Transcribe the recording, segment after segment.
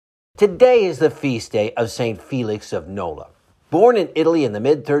Today is the feast day of St. Felix of Nola. Born in Italy in the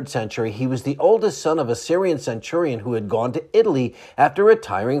mid-3rd century, he was the oldest son of a Syrian centurion who had gone to Italy after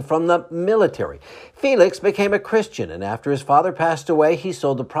retiring from the military. Felix became a Christian, and after his father passed away, he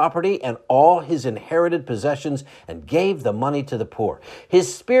sold the property and all his inherited possessions and gave the money to the poor.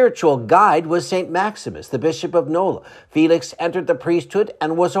 His spiritual guide was St. Maximus, the bishop of Nola. Felix entered the priesthood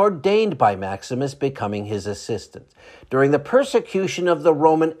and was ordained by Maximus, becoming his assistant. During the persecution of the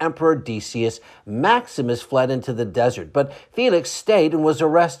Roman Emperor Decius, Maximus fled into the desert, but Felix stayed and was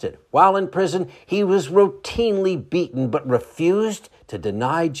arrested. While in prison, he was routinely beaten but refused to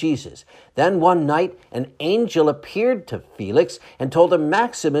deny Jesus. Then one night, an angel appeared to Felix and told him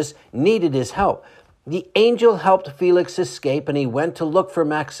Maximus needed his help. The angel helped Felix escape, and he went to look for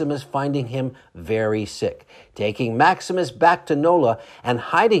Maximus, finding him very sick. Taking Maximus back to Nola and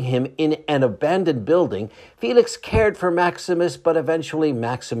hiding him in an abandoned building, Felix cared for Maximus, but eventually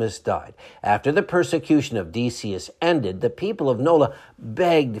Maximus died. After the persecution of Decius ended, the people of Nola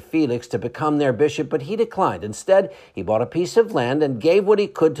begged Felix to become their bishop, but he declined. Instead, he bought a piece of land and gave what he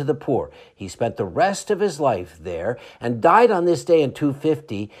could to the poor. He spent the rest of his life there and died on this day in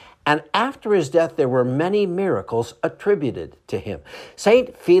 250, and after his death, there were many miracles attributed to him.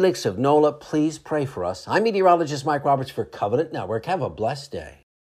 St. Felix of Nola, please pray for us. I'm meteorologist Mike Roberts for Covenant Network. Have a blessed day.